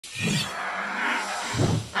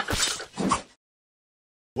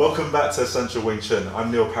Welcome back to Essential Wing Chun. I'm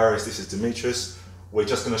Neil Parris, this is Demetrius. We're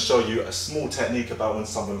just going to show you a small technique about when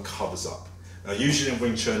someone covers up. Now usually in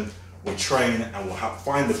Wing Chun, we train and we'll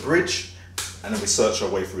find the bridge and then we search our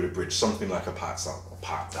way through the bridge, something like a pat up or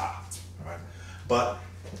pat da. Right? But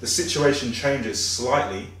the situation changes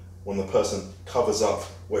slightly when the person covers up,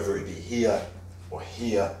 whether it be here or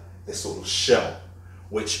here, this sort of shell,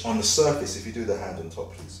 which on the surface, if you do the hand on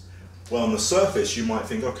top please, well, on the surface, you might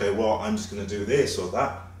think, okay, well, I'm just going to do this or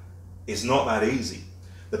that. It's not that easy.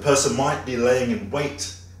 The person might be laying in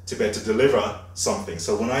wait to be able to deliver something.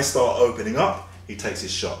 So when I start opening up, he takes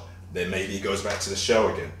his shot. Then maybe he goes back to the shell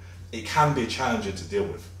again. It can be challenging to deal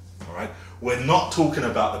with, all right? We're not talking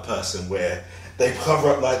about the person where they cover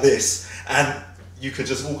up like this and you could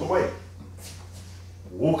just walk away.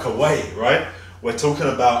 Walk away, right? We're talking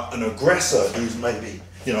about an aggressor who's maybe,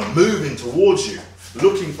 moving towards you,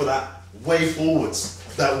 looking for that way forwards,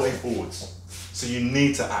 So you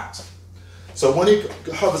need to act. So when he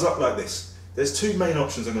hovers up like this, there's two main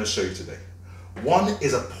options I'm going to show you today. One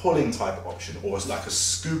is a pulling type option, or it's like a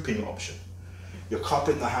scooping option. You're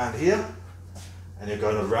cupping the hand here, and you're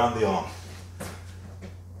going around the arm,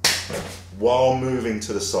 while moving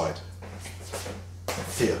to the side.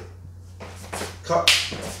 Here. Cut,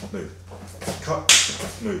 move.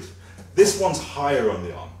 Cut, move. This one's higher on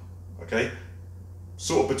the arm, okay?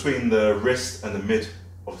 Sort of between the wrist and the mid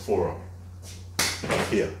of the forearm.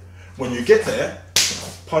 Here. When you get there,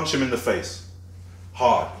 punch him in the face.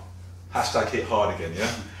 Hard. Hashtag hit hard again,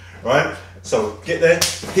 yeah? Right? So get there,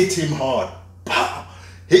 hit him hard. Pow!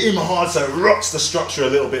 Hit him hard so it rocks the structure a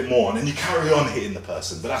little bit more, and then you carry on hitting the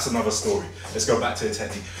person, but that's another story. Let's go back to the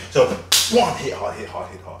technique. So one, hit hard, hit hard,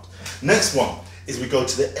 hit hard. Next one is we go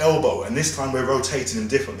to the elbow, and this time we're rotating him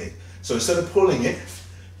differently. So instead of pulling it,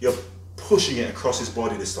 you're pushing it across his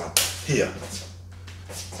body this time. Here.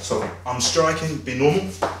 So I'm striking, be normal.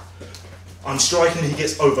 I'm striking, he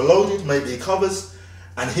gets overloaded, maybe he covers.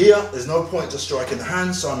 And here, there's no point to striking the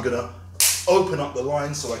hand, so I'm gonna open up the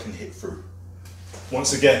line so I can hit through.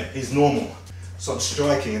 Once again, he's normal. So I'm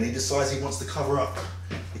striking and he decides he wants to cover up.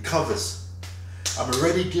 He covers. I'm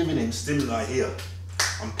already giving him stimuli here.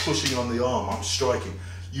 I'm pushing on the arm, I'm striking.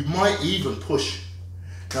 You might even push.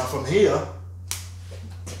 Now from here,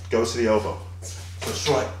 go to the elbow. So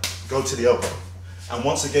strike, go to the elbow. And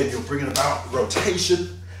once again, you're bringing about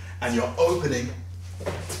rotation and you're opening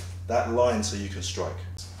that line so you can strike.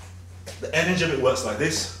 The energy of it works like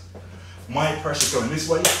this. My pressure's going this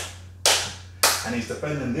way, and he's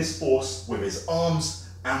defending this force with his arms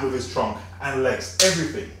and with his trunk and legs.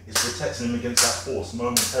 Everything is protecting him against that force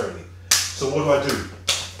momentarily. So what do?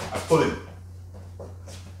 I pull him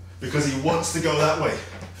because he wants to go that way.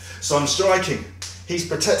 So I'm striking. He's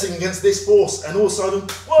protecting against this force, and all of a sudden,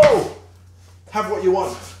 whoa, have what you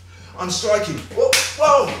want. I'm striking, whoa,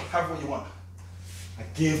 whoa, have what you want. I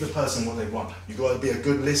give the person what they want. You've got to be a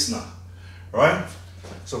good listener, right?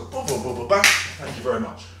 So boom, boom, boom, boom, bang, thank you very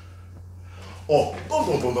much. Or boom,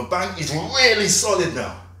 boom, boom, boom, bang, he's really solid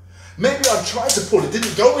now. Maybe I've tried to pull, it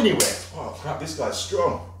didn't go anywhere. Oh crap, this guy's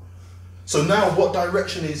strong. So now what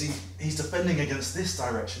direction is he? He's defending against this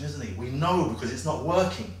direction, isn't he? We know because it's not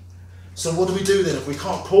working. So what do we do then? If we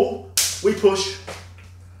can't pull, we push.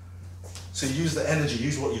 So use the energy,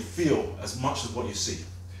 use what you feel as much as what you see.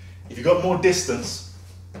 If you've got more distance,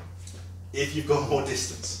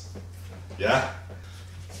 yeah?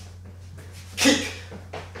 Kick,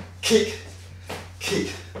 kick,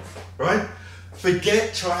 kick, right?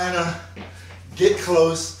 Forget trying to get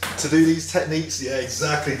close to do these techniques. Yeah,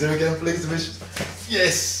 exactly. Do it again, please, Division.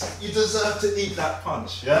 Yes, you deserve to eat that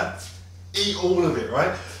punch, yeah? Eat all of it,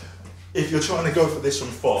 right? If you're trying to go for this from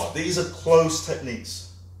far, these are close techniques.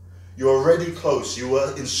 You're already close, you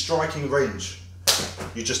are in striking range.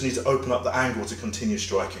 You just need to open up the angle to continue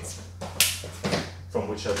striking from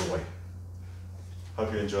whichever way.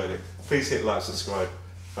 Hope you enjoyed it. Please hit like, subscribe.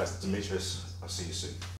 Thanks to Demetrius. I'll see you soon.